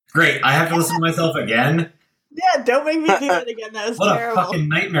Great, I have to listen to myself again? Yeah, don't make me do that again. That was What terrible. a fucking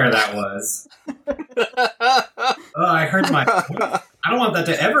nightmare that was. Oh, I heard my voice. I don't want that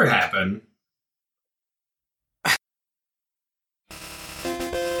to ever happen.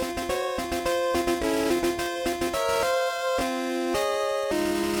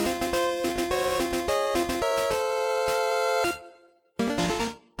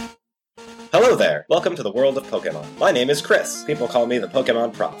 Hello there! Welcome to the world of Pokemon. My name is Chris. People call me the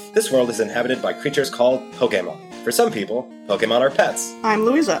Pokemon Prof. This world is inhabited by creatures called Pokemon. For some people, Pokemon are pets. I'm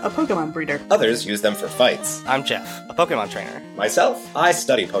Louisa, a Pokemon breeder. Others use them for fights. I'm Jeff, a Pokemon trainer. Myself, I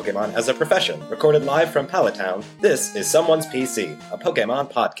study Pokemon as a profession. Recorded live from Pallet Town, this is Someone's PC, a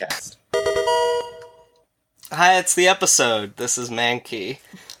Pokemon podcast. Hi, it's the episode. This is Mankey.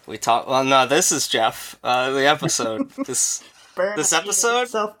 This is Jeff. The episode. This episode?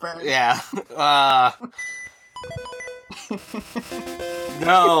 Self-burn. Yeah.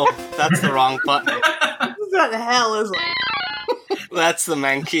 No, that's the wrong button. What the hell is it? That's the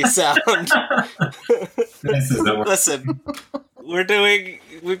Mankey sound. This is the worst. Listen,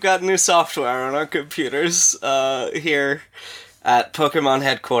 we've got new software on our computers here at Pokemon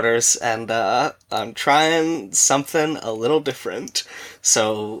headquarters, and I'm trying something a little different.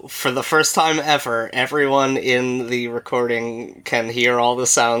 So, for the first time ever, everyone in the recording can hear all the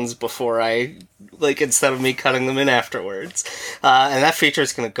sounds before instead of me cutting them in afterwards. And that feature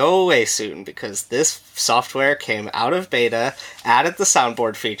is going to go away soon, because this software came out of beta, added the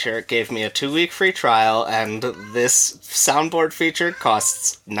soundboard feature, gave me a 2-week free trial, and this soundboard feature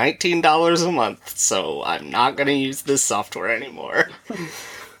costs $19 a month, so I'm not going to use this software anymore.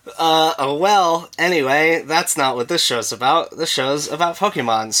 Anyway, that's not what this show's about. The show's about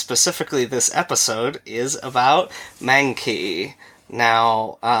Pokemon. Specifically, this episode is about Mankey.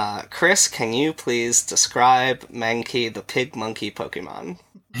 Now, Chris, can you please describe Mankey, the pig monkey Pokemon?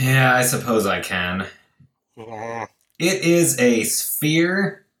 Yeah, I suppose I can. Yeah. It is a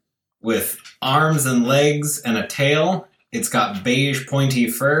sphere with arms and legs and a tail. It's got beige pointy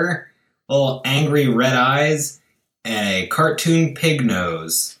fur, little angry red eyes, and a cartoon pig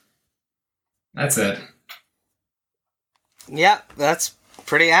nose. That's it. Yeah, that's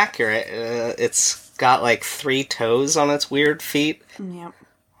pretty accurate. It's got like 3 toes on its weird feet. Yep.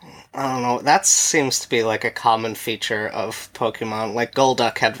 I don't know, that seems to be like a common feature of Pokemon. Like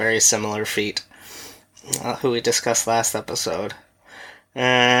Golduck had very similar feet, who we discussed last episode.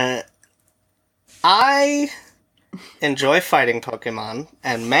 I enjoy fighting Pokemon,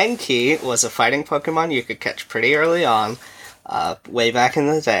 and Mankey was a fighting Pokemon you could catch pretty early on, way back in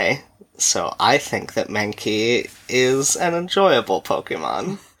the day. So I think that Mankey is an enjoyable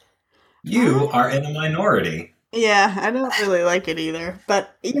Pokemon. You are in a minority. Yeah, I don't really like it either.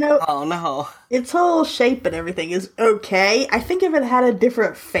 But, Oh no. its whole shape and everything is okay. I think if it had a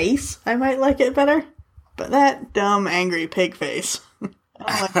different face, I might like it better. But that dumb, angry pig face.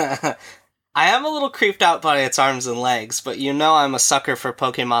 I don't like it. I am a little creeped out by its arms and legs, but I'm a sucker for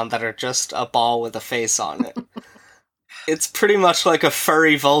Pokemon that are just a ball with a face on it. It's pretty much like a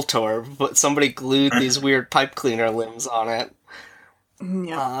furry Voltorb, but somebody glued these weird pipe cleaner limbs on it.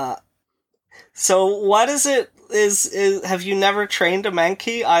 Yeah. So what is it? Have you never trained a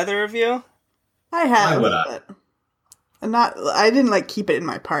Mankey, either of you? I have, Why would I? but I didn't keep it in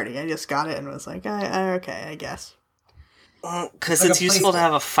my party. I just got it and was like, okay, I guess. Because Like it's a useful to playset.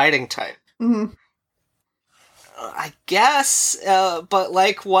 have a fighting type. Mm-hmm. I guess, but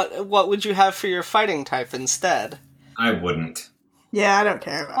what would you have for your fighting type instead? I wouldn't. Yeah, I don't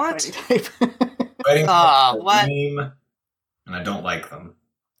care about What? fighting type. Fighting Ah, types are what? lame, and I don't like them.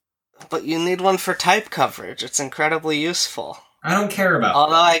 But you need one for type coverage. It's incredibly useful. I don't care about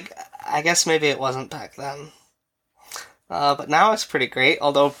Although them. I guess maybe it wasn't back then. But now it's pretty great,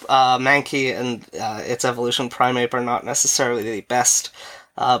 although Mankey and its evolution Primeape are not necessarily the best,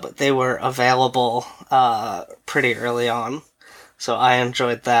 but they were available pretty early on, so I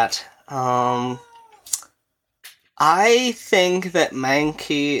enjoyed that. I think that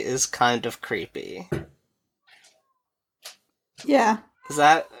Mankey is kind of creepy. Yeah.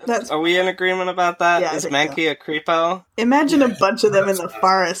 Are we in agreement about that? Yeah, I Is think Mankey a creepo? Imagine a bunch of them in the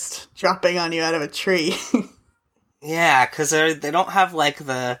forest dropping on you out of a tree. Yeah, because they don't have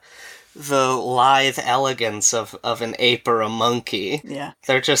the lithe elegance of an ape or a monkey. Yeah.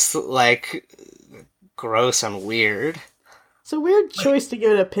 They're just gross and weird. It's a weird choice to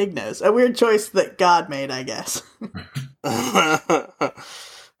give it a pig nose. A weird choice that God made, I guess.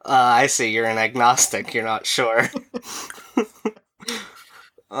 I see, you're an agnostic, you're not sure.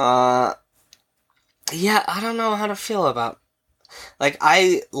 Yeah, I don't know how to feel about...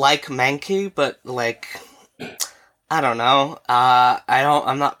 I like Mankey, but, I don't know.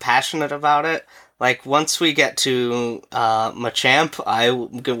 I'm not passionate about it. Like, once we get to Machamp,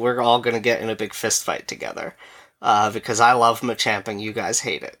 we're all gonna get in a big fist fight together. Because I love Machamp and you guys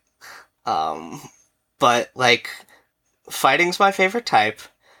hate it. But, like, fighting's my favorite type.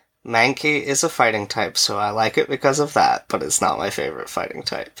 Mankey is a fighting type, so I like it because of that, but it's not my favorite fighting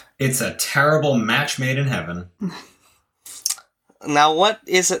type. It's a terrible match made in heaven. Now, what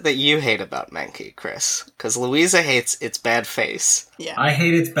is it that you hate about Mankey, Chris? Because Louisa hates its bad face. Yeah. I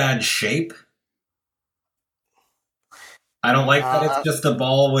hate its bad shape. I don't like that it's just a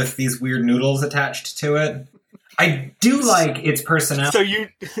ball with these weird noodles attached to it. I do like its personality.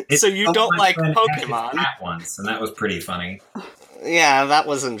 So you don't like Pokemon? At once, and that was pretty funny. Yeah, that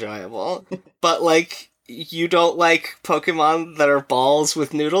was enjoyable. But, like, you don't like Pokemon that are balls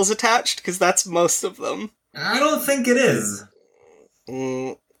with noodles attached? Because that's most of them. I don't think it is.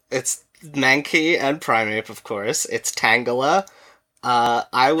 It's Mankey and Primeape, of course. It's Tangela.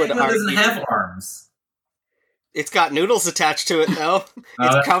 I would argue... doesn't have arms. It's got noodles attached to it, though.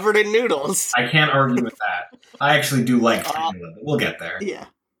 It's covered in noodles. I can't argue with that. I actually do like Tangela, but we'll get there. Yeah.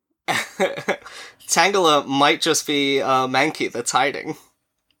 Tangela might just be Mankey that's hiding.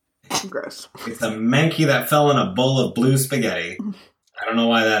 Gross. It's a Mankey that fell in a bowl of blue spaghetti. I don't know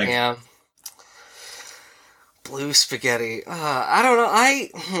why that exists. Yeah. Blue spaghetti. I don't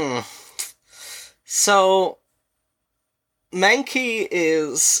know. So, Mankey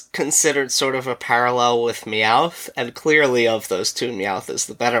is considered sort of a parallel with Meowth, and clearly of those two, Meowth is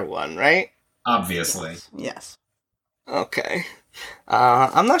the better one, right? Obviously. Yes. Okay.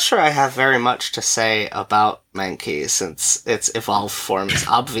 I'm not sure I have very much to say about Mankey, since its evolved form is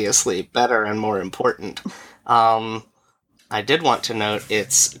obviously better and more important. I did want to note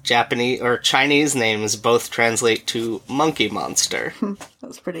its Japanese or Chinese names both translate to monkey monster.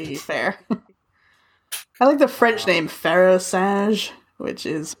 That's pretty fair. I like the French name Ferrosage, which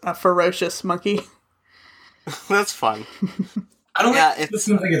is a ferocious monkey. That's fun. I don't think it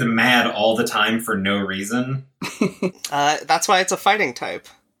seems like it's mad all the time for no reason. That's why it's a fighting type.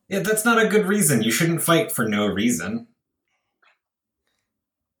 Yeah, that's not a good reason. You shouldn't fight for no reason.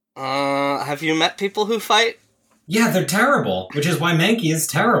 Have you met people who fight? Yeah, they're terrible, which is why Mankey is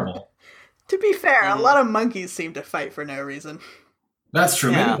terrible. To be fair, a lot of monkeys seem to fight for no reason. That's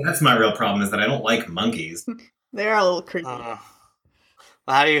true. Yeah. Maybe that's my real problem, is that I don't like monkeys. They are a little creepy. Well,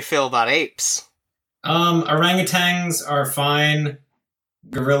 how do you feel about apes? Orangutans are fine.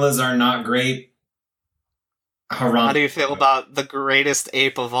 Gorillas are not great. How do you feel about the greatest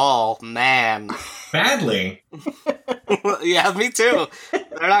ape of all, man? Badly. Yeah, me too.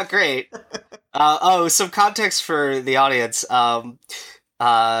 They're not great. Some context for the audience.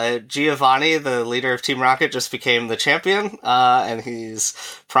 Giovanni, the leader of Team Rocket, just became the champion, and he's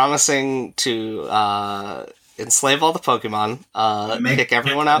promising to enslave all the Pokemon, kick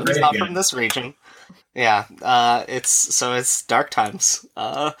everyone out who's not from this region. Yeah, it's dark times.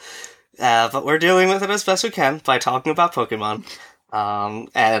 But we're dealing with it as best we can by talking about Pokemon,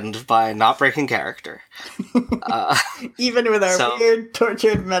 and by not breaking character. Even with our weird,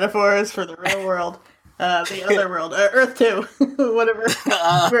 tortured metaphors for the real world. The other world, Earth 2, whatever,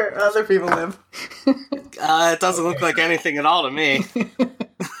 where other people live. It doesn't look like anything at all to me.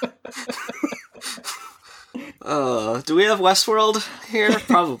 Do we have Westworld here?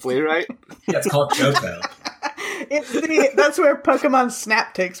 Probably, right? Yeah, it's called Johto. That's where Pokemon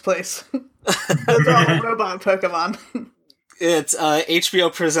Snap takes place. That's all robot Pokemon. It's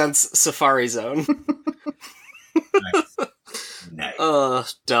HBO presents Safari Zone.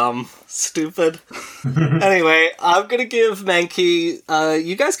 Nice. Dumb. Stupid. Anyway, I'm gonna give Mankey,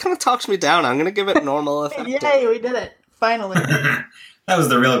 you guys kind of talked me down. I'm gonna give it normal effective. Yay, we did it. Finally. That was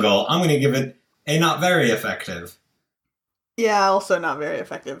the real goal. I'm gonna give it a not very effective. Yeah, also not very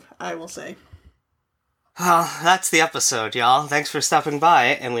effective, I will say. Well, that's the episode, y'all. Thanks for stopping by,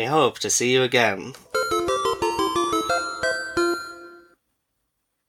 and we hope to see you again.